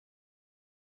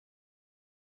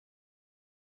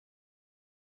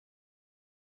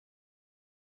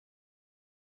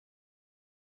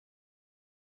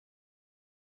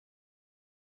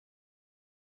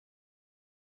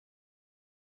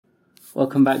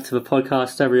Welcome back to the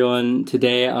podcast, everyone.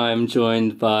 Today I'm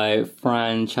joined by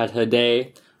Fran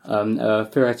Chadha-Day, a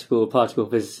theoretical particle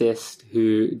physicist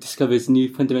who discovers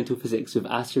new fundamental physics with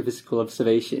astrophysical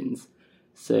observations.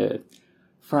 So,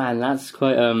 Fran, that's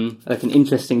quite like an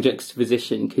interesting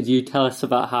juxtaposition. Could you tell us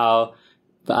about how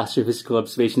the astrophysical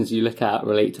observations you look at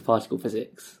relate to particle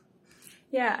physics?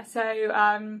 Yeah,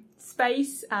 so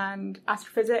space and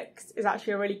astrophysics is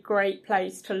actually a really great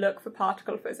place to look for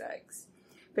particle physics,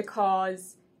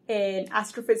 because in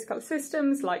astrophysical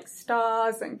systems like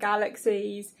stars and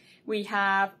galaxies, we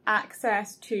have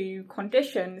access to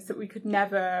conditions that we could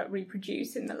never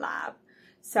reproduce in the lab.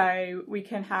 So we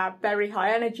can have very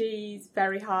high energies,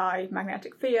 very high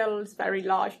magnetic fields, very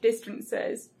large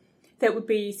distances that would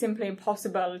be simply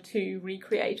impossible to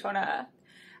recreate on Earth.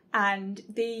 And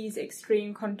these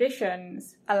extreme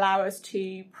conditions allow us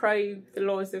to probe the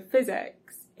laws of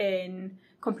physics in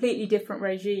completely different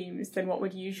regimes than what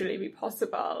would usually be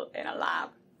possible in a lab.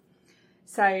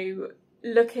 So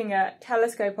looking at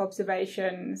telescope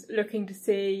observations, looking to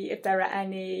see if there are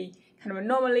any kind of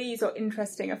anomalies or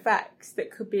interesting effects that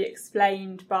could be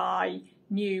explained by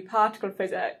new particle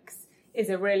physics is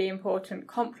a really important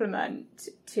complement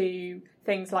to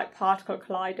things like particle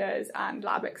colliders and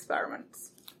lab experiments.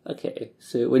 Okay,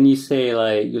 so when you say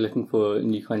like you're looking for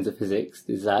new kinds of physics,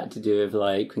 is that to do with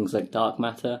like things like dark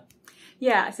matter?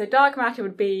 Yeah, so dark matter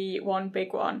would be one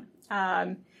big one.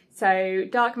 So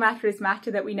dark matter is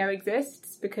matter that we know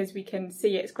exists because we can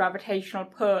see its gravitational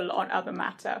pull on other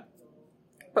matter,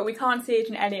 but we can't see it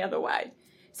in any other way.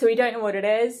 So we don't know what it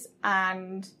is,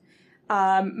 and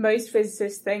most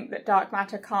physicists think that dark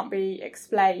matter can't be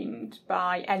explained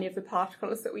by any of the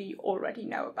particles that we already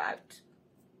know about.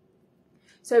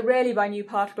 So really by new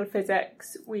particle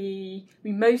physics, we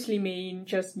mostly mean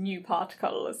just new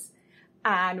particles.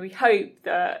 And we hope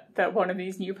that one of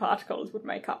these new particles would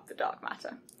make up the dark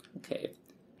matter. Okay.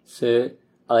 So,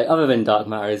 other than dark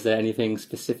matter, is there anything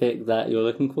specific that you're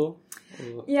looking for?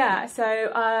 Yeah, so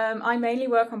I mainly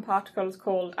work on particles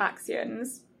called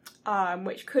axions,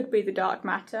 which could be the dark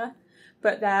matter,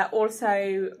 but they're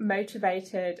also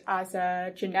motivated as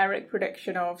a generic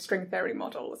prediction of string theory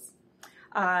models.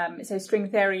 So string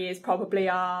theory is probably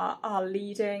our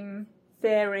leading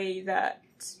theory that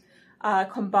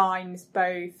combines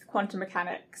both quantum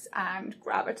mechanics and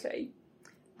gravity,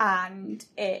 and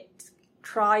it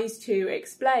tries to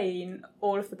explain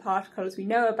all of the particles we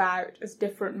know about as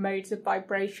different modes of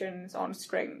vibrations on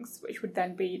strings, which would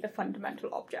then be the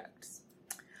fundamental objects.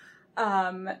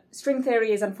 String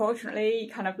theory is unfortunately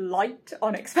kind of light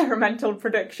on experimental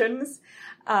predictions,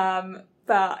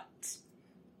 but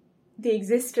the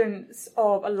existence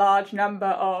of a large number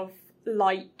of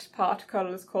light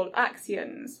particles called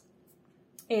axions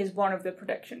is one of the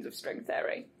predictions of string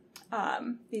theory.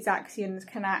 These axions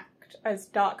can act as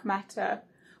dark matter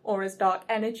or as dark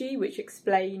energy, which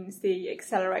explains the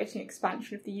accelerating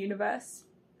expansion of the universe.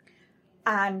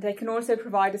 And they can also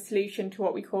provide a solution to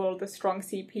what we call the strong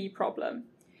CP problem,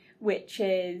 which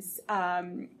is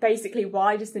basically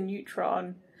why does the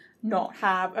neutron not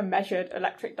have a measured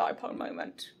electric dipole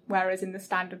moment, whereas in the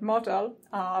standard model,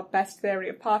 our best theory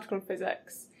of particle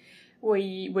physics,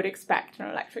 we would expect an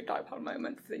electric dipole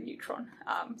moment for the neutron.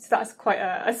 So that's quite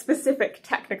a specific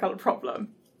technical problem,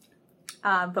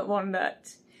 but one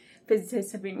that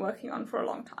physicists have been working on for a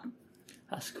long time.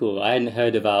 That's cool. I hadn't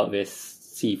heard about this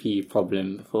CP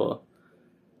problem before.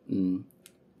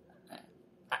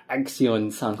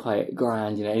 Axions sound quite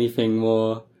grand, anything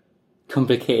more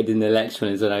complicated than the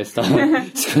electron is when I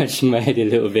start scratching my head a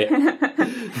little bit.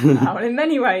 Well, in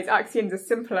many ways, axions are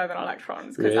simpler than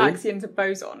electrons, because Really? axions are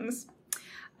bosons,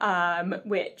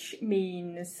 which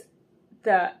means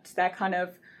that they're kind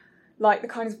of like the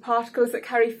kinds of particles that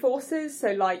carry forces,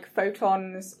 so like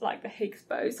photons, like the Higgs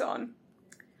boson,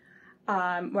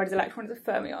 whereas electrons are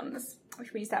fermions,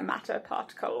 which means they're matter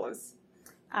particles.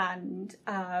 And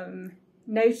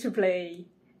notably,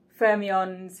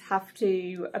 fermions have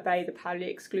to obey the Pauli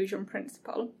exclusion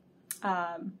principle,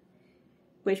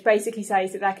 which basically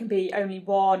says that there can be only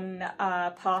one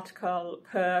particle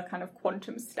per kind of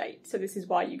quantum state. So this is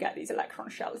why you get these electron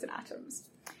shells in atoms.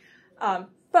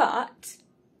 But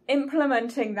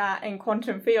implementing that in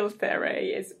quantum field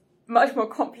theory is much more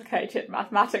complicated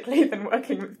mathematically than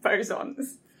working with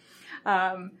bosons.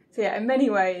 So yeah, in many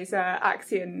ways,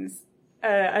 axions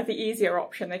are the easier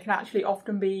option. They can actually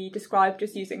often be described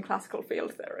as using classical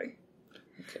field theory.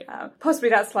 Okay. Possibly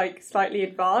that's like slightly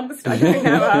advanced. I don't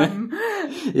know.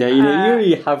 Yeah, you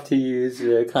really have to use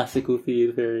classical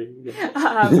field theory. Yeah.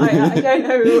 I don't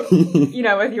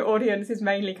know, whether your audience is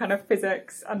mainly kind of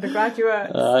physics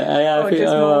undergraduates or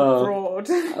just more broad.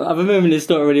 At the moment, it's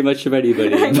not really much of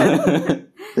anybody.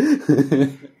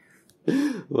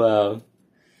 Wow.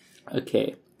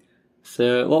 Okay.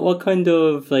 So, what kind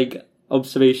of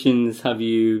observations have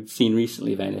you seen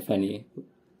recently, then, if any,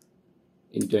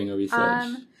 in doing your research?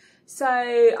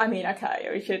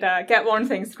 We should get one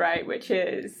thing straight, which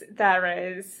is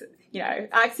there is,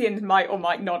 axions might or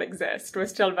might not exist. We're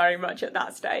still very much at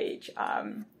that stage.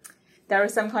 There are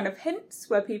some kind of hints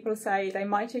where people say they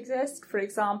might exist. For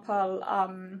example,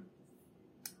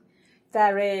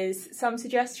 there is some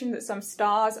suggestion that some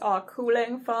stars are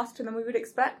cooling faster than we would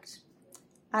expect.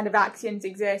 And if axions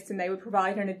exist, then they would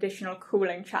provide an additional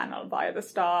cooling channel via the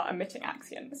star emitting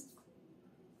axions.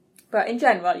 But in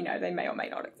general, they may or may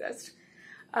not exist.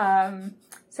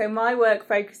 So my work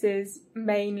focuses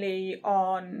mainly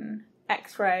on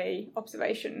X-ray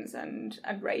observations and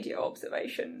radio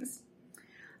observations.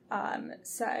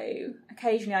 So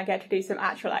occasionally I get to do some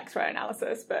actual X-ray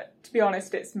analysis, but to be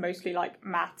honest, it's mostly like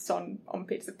maths on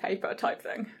bits of paper type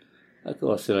thing. Of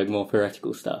course, so more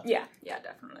theoretical stuff. Yeah,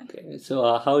 definitely. Okay,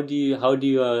 so how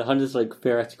does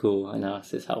theoretical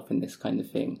analysis help in this kind of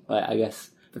thing? I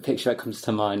guess the picture that comes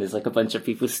to mind is a bunch of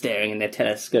people staring in their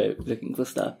telescope looking for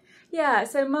stuff. Yeah,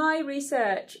 so my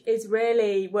research is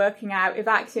really working out if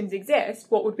axions exist,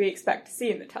 what would we expect to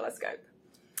see in the telescope?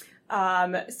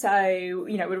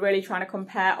 We're really trying to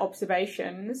compare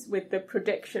observations with the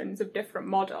predictions of different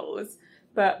models,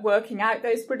 but working out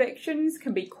those predictions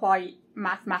can be quite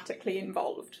mathematically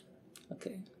involved.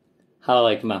 Okay. How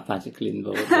mathematically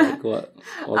involved? What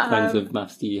kinds of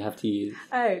maths do you have to use?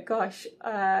 Oh gosh.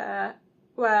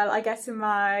 Well, I guess in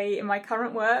my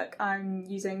current work, I'm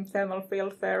using thermal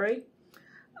field theory.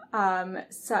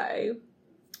 So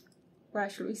where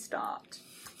should we start?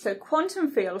 So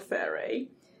quantum field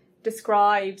theory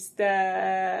describes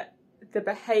the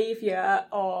behaviour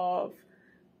of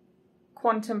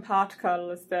quantum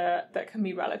particles that can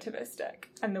be relativistic.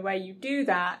 And the way you do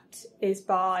that is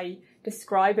by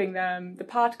describing the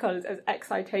particles as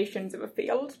excitations of a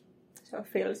field. So a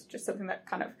field is just something that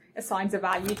kind of assigns a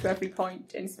value to every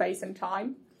point in space and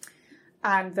time.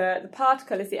 And the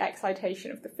particle is the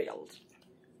excitation of the field.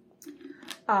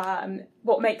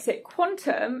 What makes it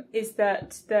quantum is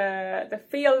that the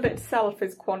field itself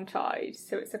is quantized.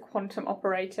 So it's a quantum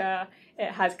operator.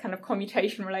 It has kind of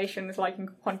commutation relations like in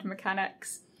quantum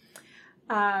mechanics.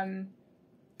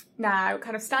 Now,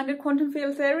 kind of standard quantum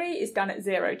field theory is done at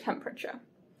 0 temperature,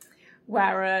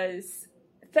 whereas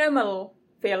thermal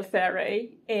field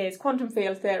theory is quantum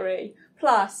field theory,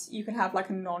 plus you can have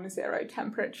a non-zero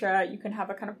temperature, you can have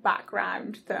a kind of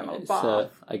background thermal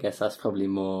bath. I guess that's probably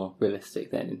more realistic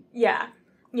then. Yeah,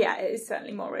 it is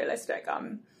certainly more realistic.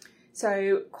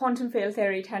 So quantum field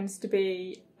theory tends to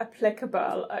be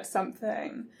applicable at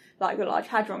something like the Large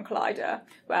Hadron Collider,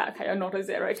 where, you're not at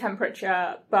 0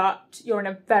 temperature, but you're in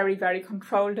a very, very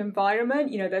controlled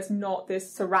environment. There's not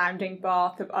this surrounding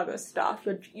bath of other stuff.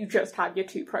 You just have your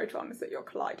 2 protons that you're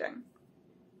colliding.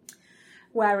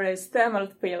 Whereas thermal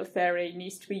field theory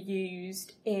needs to be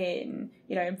used in,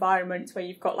 environments where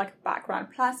you've got a background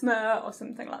plasma or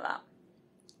something like that.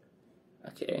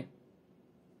 Okay.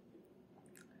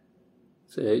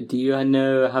 So do you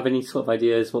have any sort of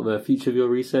ideas what the future of your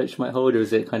research might hold, or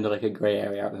is it kind of a grey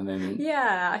area at the moment?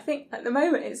 Yeah, I think at the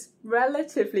moment it's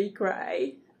relatively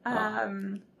grey.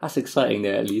 That's exciting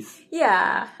though, at least.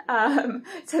 Yeah.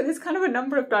 So there's kind of a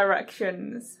number of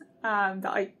directions that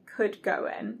I could go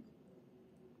in.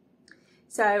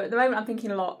 So at the moment I'm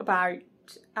thinking a lot about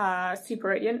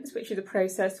superradiance, which is a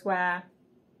process where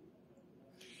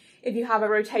if you have a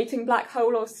rotating black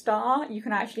hole or star, you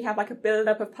can actually have a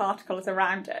build-up of particles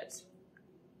around it.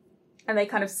 And they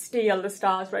kind of steal the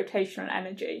star's rotational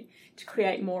energy to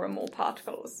create more and more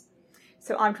particles.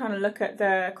 So I'm trying to look at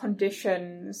the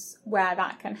conditions where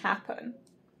that can happen.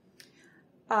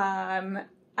 And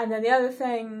then the other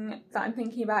thing that I'm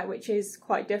thinking about, which is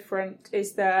quite different,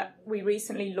 is that we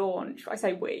recently launched, I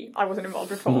say we, I wasn't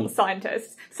involved at all,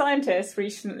 scientists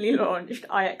recently launched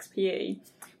IXPE,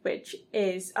 which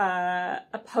is a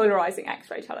polarizing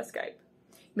X-ray telescope,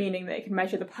 meaning that it can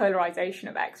measure the polarization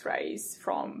of X-rays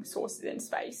from sources in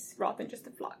space rather than just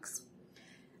the flux.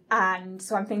 And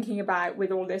so I'm thinking about,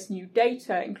 with all this new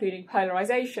data, including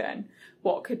polarization,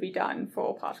 what could be done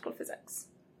for particle physics.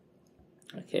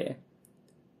 Okay.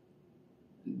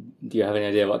 do you have any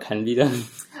idea what can be done?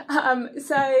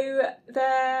 So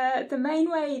the main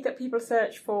way that people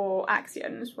search for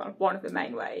axions, well, one of the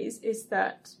main ways, is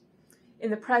that in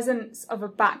the presence of a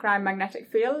background magnetic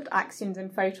field, axions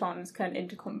and photons can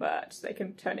interconvert, so they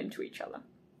can turn into each other.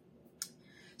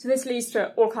 So this leads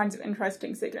to all kinds of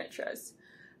interesting signatures.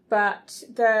 But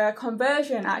the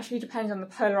conversion actually depends on the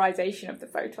polarization of the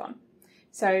photon.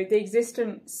 So the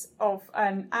existence of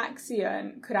an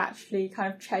axion could actually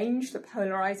kind of change the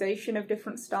polarization of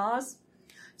different stars.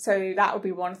 So that would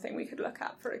be one thing we could look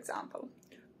at, for example.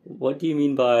 What do you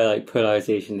mean by like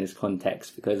polarization in this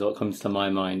context? Because what comes to my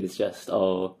mind is just,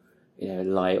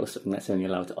 light or something that's only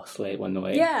allowed to oscillate one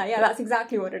way. Yeah, that's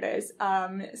exactly what it is.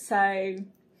 So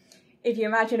if you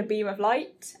imagine a beam of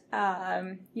light,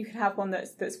 you could have one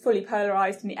that's fully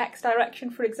polarized in the x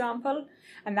direction, for example,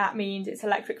 and that means its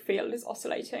electric field is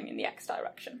oscillating in the x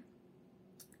direction.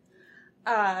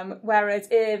 Whereas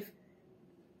if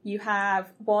you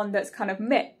have one that's kind of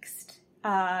mixed,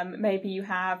 maybe you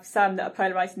have some that are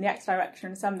polarized in the x direction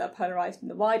and some that are polarized in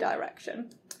the y direction,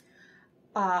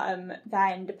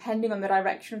 then depending on the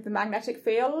direction of the magnetic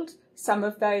field, some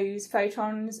of those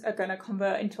photons are going to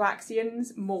convert into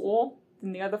axions more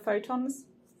than the other photons.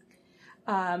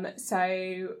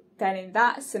 So then in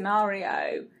that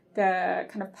scenario, the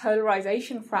kind of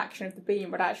polarization fraction of the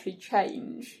beam would actually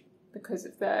change because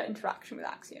of the interaction with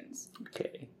axions.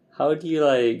 Okay. How do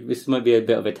you this might be a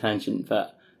bit of a tangent,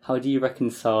 but how do you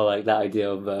reconcile that idea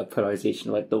of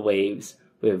polarization, like the waves,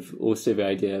 with also the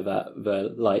idea that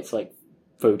the light's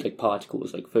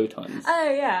particles, like photons? Oh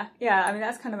yeah. I mean,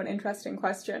 that's kind of an interesting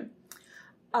question.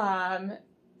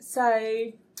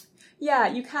 So yeah,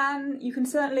 you can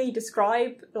certainly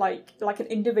describe like an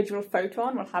individual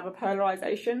photon will have a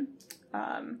polarization.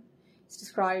 It's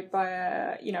described by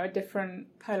a different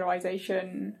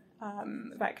polarization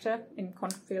vector in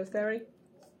quantum field theory.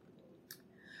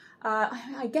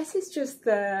 I guess it's just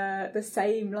the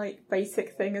same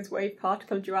basic thing as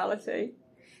wave-particle duality,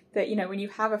 that when you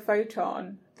have a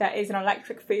photon, there is an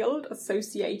electric field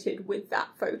associated with that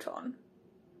photon,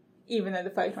 even though the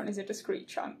photon is a discrete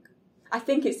chunk. I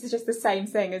think it's just the same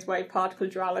thing as wave-particle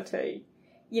duality,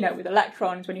 with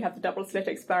electrons when you have the double-slit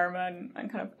experiment and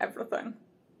kind of everything.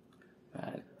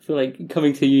 Right. I feel like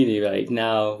coming to uni,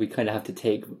 now we kind of have to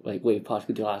take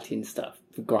wave-particle duality and stuff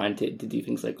for granted to do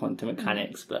things like quantum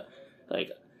mechanics, but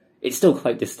it's still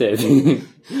quite disturbing.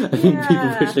 I think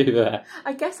people push over that.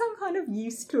 I guess I'm kind of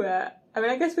used to it. I mean,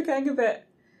 I guess we're getting a bit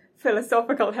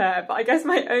philosophical here, but I guess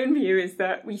my own view is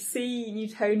that we see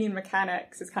Newtonian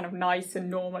mechanics as kind of nice and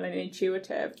normal and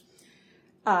intuitive,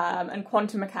 and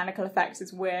quantum mechanical effects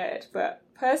is weird. But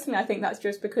personally, I think that's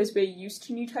just because we're used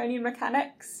to Newtonian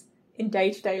mechanics in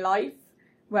day-to-day life,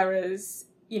 whereas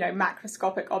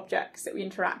macroscopic objects that we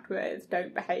interact with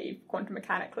don't behave quantum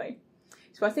mechanically.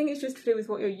 So I think it's just to do with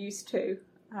what you're used to.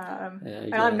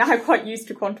 And I'm now quite used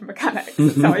to quantum mechanics,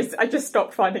 so I just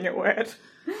stopped finding it weird.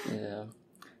 Yeah.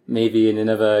 Maybe in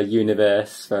another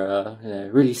universe for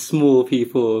really small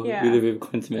people who live with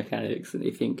quantum mechanics and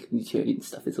they think Newtonian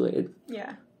stuff is weird.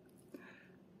 Yeah.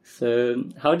 So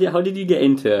how did you get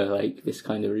into this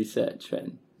kind of research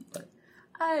then?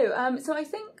 So I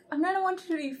think I wanted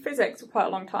to do physics for quite a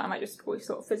long time. I just always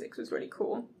thought physics was really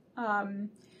cool.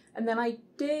 And then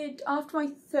after my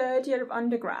third year of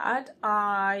undergrad,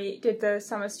 I did the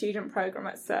summer student programme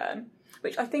at CERN,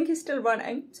 which I think is still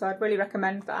running, so I'd really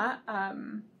recommend that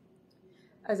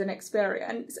as an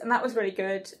experience. And that was really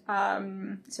good.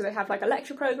 So they have a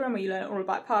lecture programme where you learn all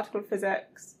about particle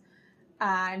physics,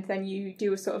 and then you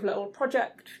do a sort of little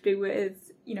project to do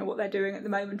with, what they're doing at the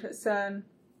moment at CERN.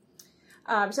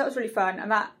 So that was really fun, and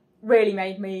that really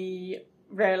made me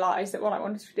realise that what I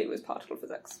wanted to do was particle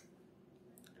physics.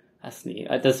 That's neat.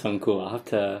 That does sound cool. I'll have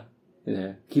to,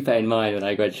 keep that in mind when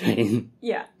I graduate.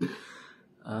 Yeah.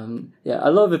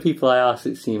 A lot of the people I ask,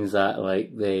 it seems that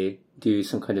they do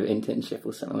some kind of internship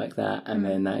or something like that, and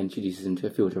then that introduces them to a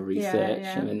field of research,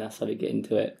 and then that's how they get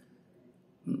into it.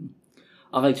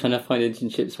 I'm trying to find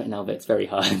internships right now, but it's very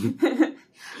hard.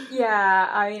 Yeah,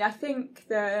 I mean, I think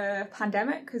the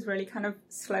pandemic has really kind of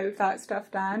slowed that stuff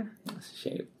down. That's a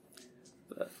shame.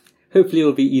 But hopefully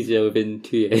it'll be easier within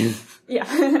 2 years.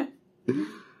 Yeah.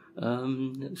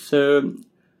 So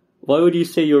why would you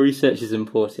say your research is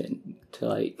important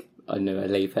to, a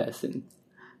layperson?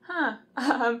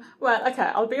 Well,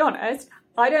 okay, I'll be honest.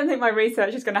 I don't think my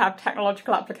research is going to have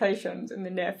technological applications in the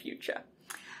near future.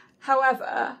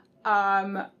 However,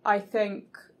 I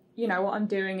think, what I'm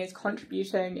doing is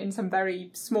contributing in some very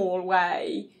small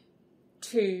way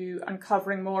to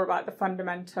uncovering more about the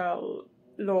fundamental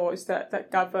laws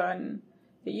that govern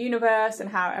the universe and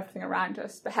how everything around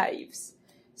us behaves.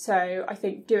 So I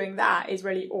think doing that is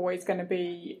really always going to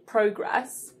be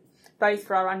progress, both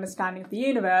for our understanding of the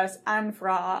universe and for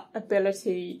our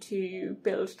ability to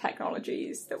build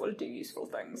technologies that will do useful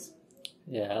things.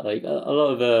 Yeah, like a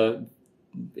lot of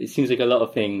it seems like a lot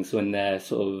of things when they're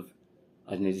sort of,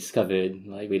 I don't know, discovered,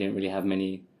 like we don't really have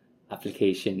many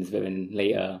applications, but then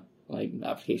later, like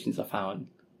applications are found.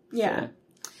 Yeah. So.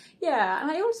 Yeah,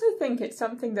 and I also think it's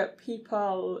something that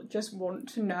people just want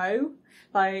to know.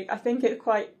 Like, I think it's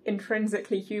quite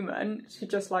intrinsically human to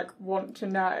just, like, want to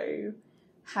know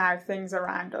how things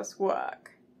around us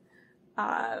work.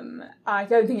 I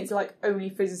don't think it's, like, only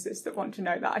physicists that want to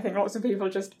know that. I think lots of people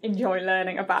just enjoy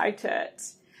learning about it,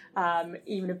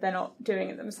 even if they're not doing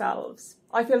it themselves.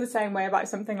 I feel the same way about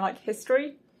something like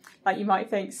history. Like, you might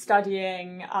think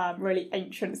studying really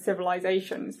ancient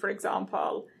civilizations, for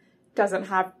example, doesn't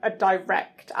have a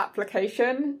direct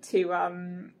application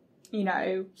to,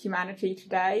 humanity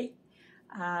today.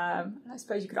 I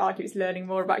suppose you could argue it's learning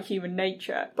more about human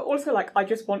nature, but also, like, I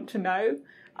just want to know.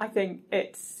 I think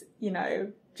it's,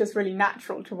 just really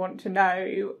natural to want to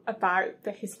know about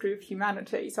the history of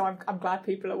humanity. So I'm glad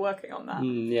people are working on that.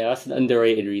 Yeah, that's an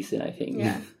underrated reason, I think.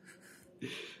 Yeah.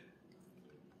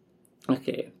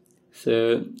 Okay.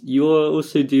 So you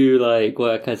also do like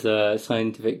work as a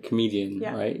scientific comedian,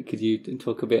 right? Could you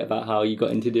talk a bit about how you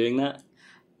got into doing that?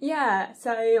 Yeah,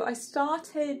 so I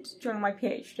started during my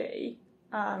PhD.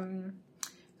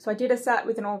 So I did a set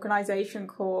with an organisation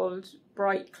called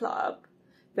Bright Club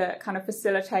that kind of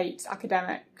facilitates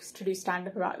academics to do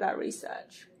stand-up about their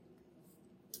research.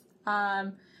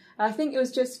 And I think it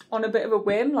was just on a bit of a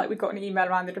whim, like we got an email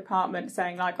around the department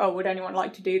saying like, oh, would anyone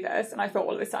like to do this? And I thought,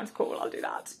 well, this sounds cool, I'll do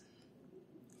that.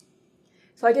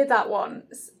 So I did that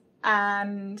once,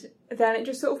 and then it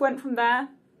just sort of went from there.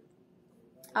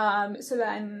 So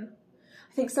then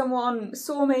I think someone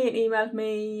saw me and emailed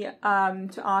me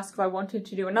to ask if I wanted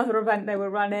to do another event they were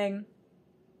running.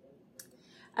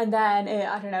 And then,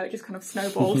 it just kind of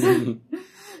snowballed.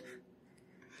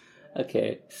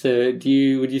 Okay, so would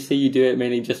you say you do it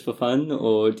mainly just for fun,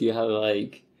 or do you have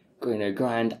like,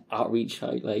 grand outreach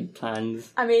like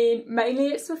plans? I mean, mainly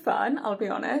it's for fun, I'll be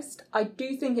honest. I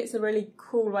do think it's a really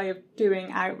cool way of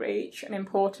doing outreach, an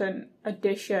important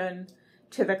addition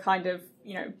to the kind of,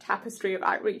 tapestry of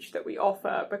outreach that we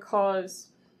offer,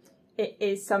 because it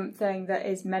is something that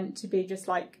is meant to be just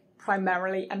like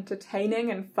primarily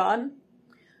entertaining and fun.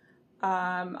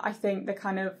 I think the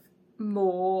kind of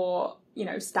more,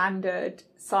 standard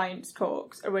science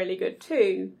talks are really good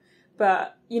too.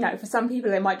 But, for some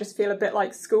people, they might just feel a bit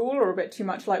like school or a bit too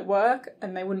much like work,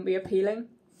 and they wouldn't be appealing.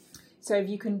 So if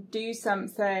you can do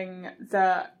something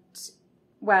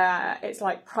where it's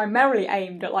like primarily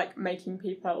aimed at like making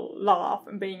people laugh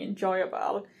and being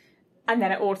enjoyable, and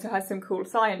then it also has some cool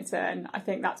science in, I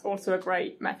think that's also a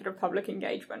great method of public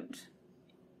engagement.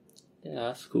 Yeah,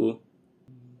 that's cool.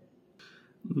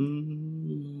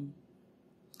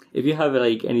 If you have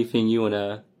like anything you want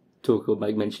to talk or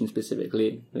like mention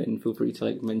specifically, then feel free to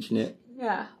like mention it.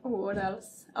 Yeah. Oh, what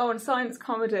else? Oh, and science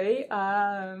comedy.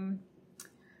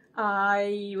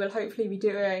 I will hopefully be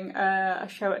doing a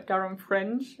show at Durham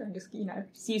Fringe, and just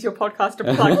use your podcast to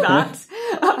plug that.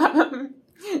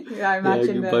 I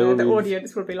imagine the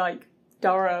audience will be like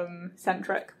Durham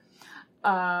centric.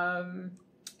 So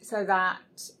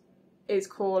that is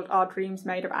called Our Dreams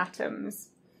Made of Atoms.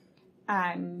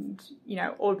 And,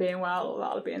 all being well,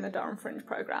 that'll be in the Durham Fringe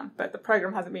programme. But the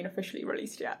programme hasn't been officially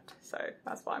released yet. So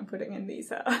that's why I'm putting in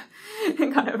these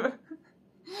kind of,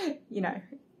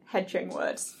 hedging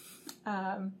words.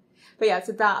 But yeah,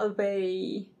 so that'll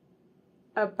be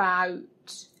about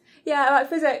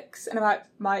physics and about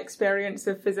my experience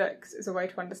of physics as a way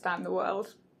to understand the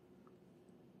world.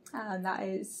 And that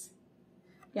is,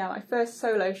 my first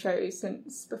solo show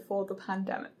since before the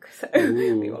pandemic. So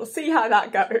we will see how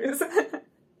that goes.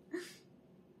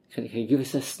 Can you give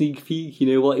us a sneak peek?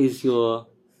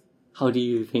 How do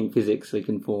you think physics like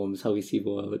informs how we see the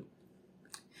world?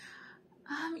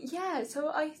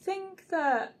 So I think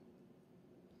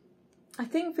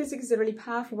physics is a really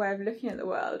powerful way of looking at the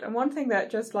world. And one thing that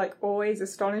just like always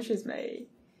astonishes me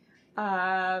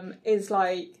is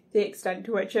like the extent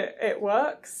to which it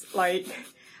works. Like,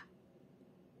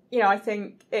 I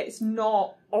think it's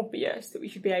not obvious that we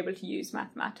should be able to use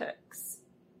mathematics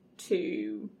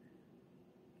to,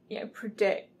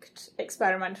 predict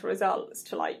experimental results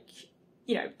to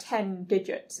 10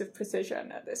 digits of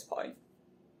precision at this point.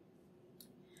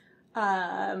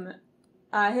 I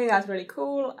think that's really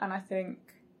cool, and I think,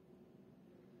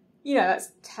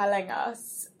 that's telling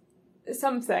us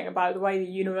something about the way the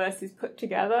universe is put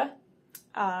together.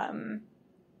 And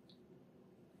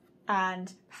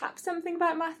and perhaps something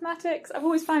about mathematics. I've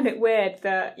always found it weird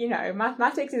that,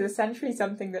 mathematics is essentially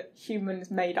something that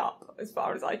humans made up, as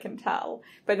far as I can tell,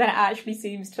 but then it actually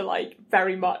seems to,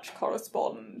 very much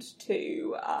correspond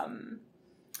to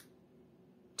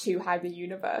how the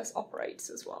universe operates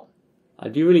as well.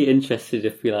 I'd be really interested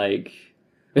if we,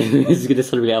 this is going to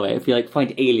sound really out, if we,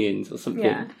 find aliens or something,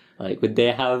 Yeah. Would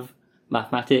they have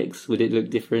mathematics? Would it look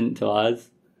different to ours?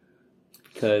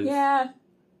 Because,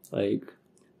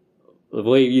 the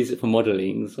way you use it for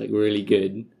modelling is, really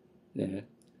good. Yeah.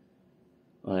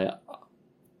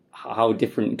 How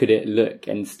different could it look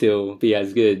and still be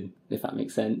as good, if that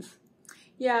makes sense?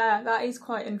 Yeah, that is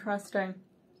quite interesting.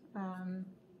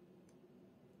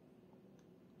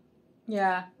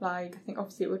 I think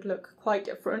obviously it would look quite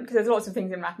different, because there's lots of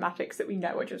things in mathematics that we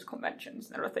know are just conventions,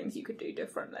 and there are things you could do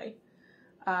differently.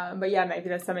 But yeah, maybe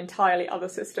there's some entirely other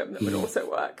system that would also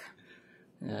work.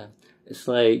 Yeah. It's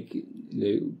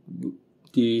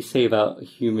do you say about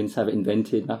humans have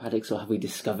invented mathematics, or have we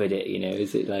discovered it,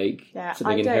 Is it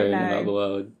something inherent about the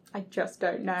world? I just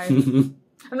don't know. I'm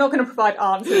not going to provide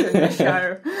answers in this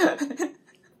show.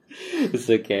 It's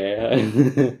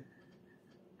okay.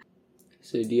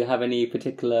 So do you have any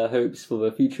particular hopes for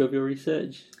the future of your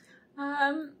research?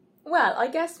 Well, I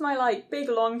guess my big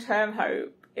long-term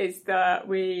hope is that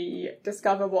we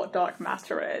discover what dark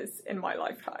matter is in my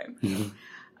lifetime,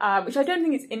 which I don't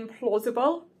think is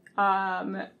implausible.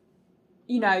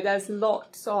 There's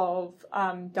lots of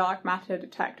dark matter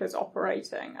detectors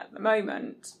operating at the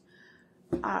moment,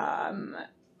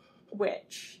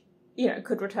 which,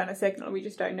 could return a signal. We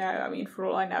just don't know. I mean, for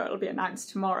all I know, it'll be announced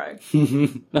tomorrow.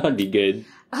 That'd be good.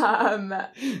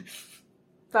 But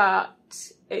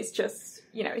it's just,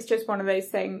 it's just one of those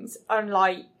things.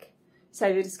 Unlike,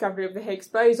 say, the discovery of the Higgs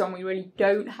boson, we really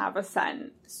don't have a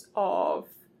sense of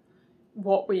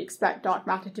what we expect dark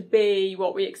matter to be,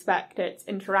 what we expect its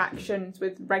interactions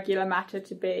with regular matter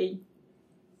to be.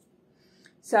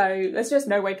 So there's just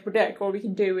no way to predict. All we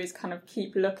can do is kind of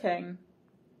keep looking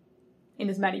in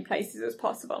as many places as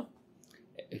possible.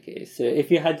 Okay, so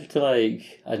if you had to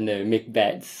make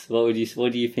bets, what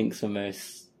do you think's the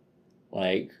most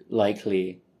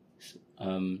likely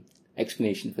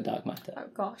explanation for dark matter? Oh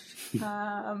gosh.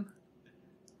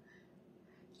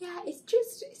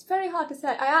 It's very hard to say.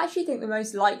 I actually think the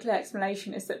most likely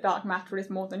explanation is that dark matter is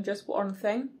more than just one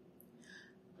thing.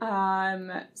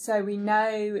 So we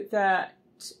know that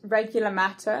regular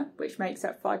matter, which makes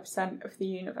up 5% of the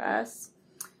universe,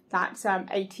 that's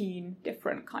 18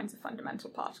 different kinds of fundamental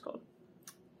particle.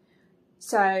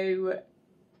 So,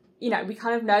 we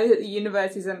kind of know that the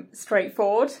universe isn't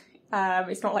straightforward.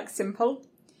 It's not simple.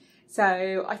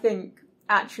 So I think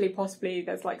actually possibly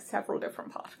there's several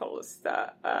different particles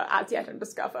that are as yet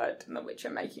undiscovered and which are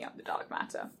making up the dark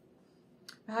matter.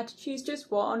 If I had to choose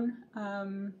just one,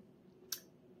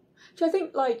 which I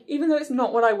think even though it's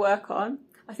not what I work on,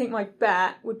 I think my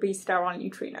bet would be sterile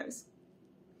neutrinos.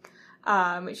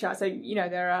 Which are,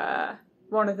 there are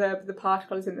one of the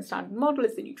particles in the standard model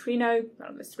is the neutrino.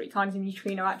 Well, there's 3 kinds of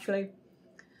neutrino actually,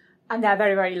 and they're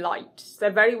very, very light. So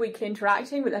they're very weakly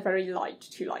interacting, but they're very light,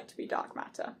 too light to be dark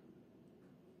matter.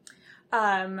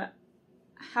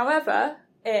 However,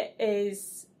 it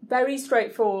is very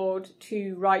straightforward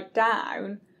to write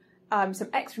down some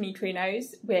extra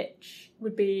neutrinos, which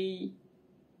would be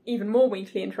even more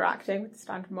weakly interacting with the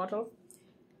standard model,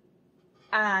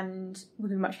 and would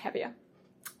be much heavier.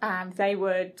 And they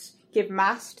would give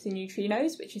mass to the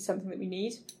neutrinos, which is something that we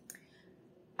need.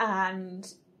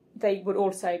 And they would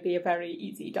also be a very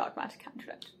easy dark matter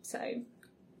candidate. So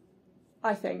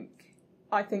I think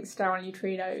sterile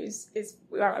neutrinos is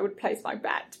where I would place my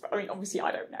bet. But I mean, obviously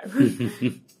I don't know.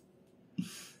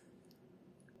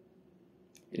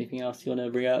 Anything else you want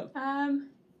to bring up? No,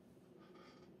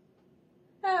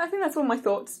 I think that's all my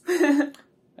thoughts.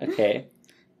 Okay.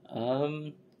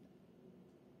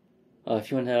 If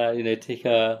you want to, take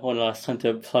one last time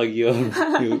to plug your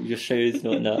shows and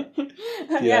whatnot, do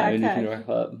that and you can wrap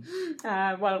up.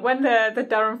 Well, when the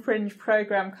Durham Fringe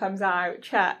programme comes out,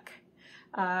 check.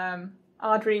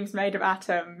 Our Dreams Made of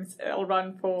Atoms. It'll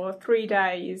run for 3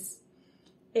 days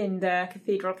in the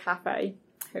Cathedral Cafe,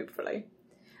 hopefully.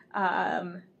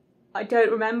 I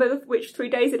don't remember which 3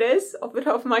 days it is off the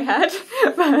top of my head,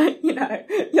 but,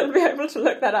 you'll be able to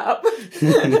look that up.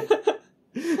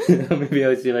 Maybe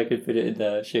I'll see if I could put it in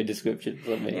the show description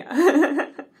or something.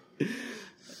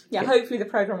 Yeah, hopefully the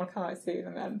programme will come out soon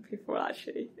and then people will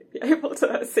actually be able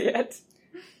to see it.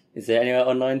 Is there anywhere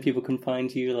online people can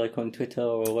find you, on Twitter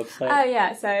or a website? Oh,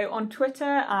 yeah. So on Twitter,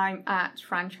 I'm at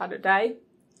Fran Chadha-Day,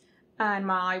 and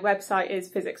my website is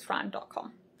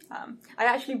physicsfran.com. I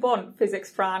actually want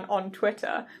Physics Fran on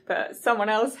Twitter, but someone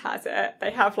else has it.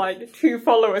 They have like 2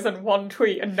 followers and 1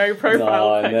 tweet and no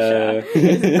profile picture. No.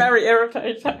 It's very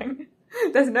irritating.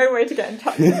 There's no way to get in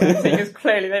touch with them, seeing as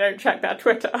clearly they don't check their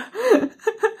Twitter.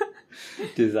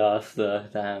 Disaster,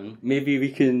 damn. Maybe you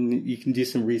can do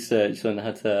some research on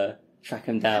how to track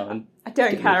them down. I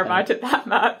don't care about it that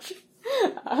much.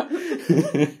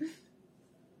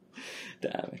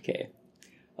 Damn, okay.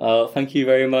 Thank you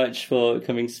very much for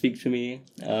coming to speak to me.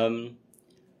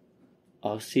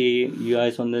 I'll see you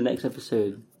guys on the next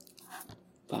episode.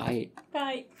 Bye.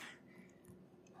 Bye.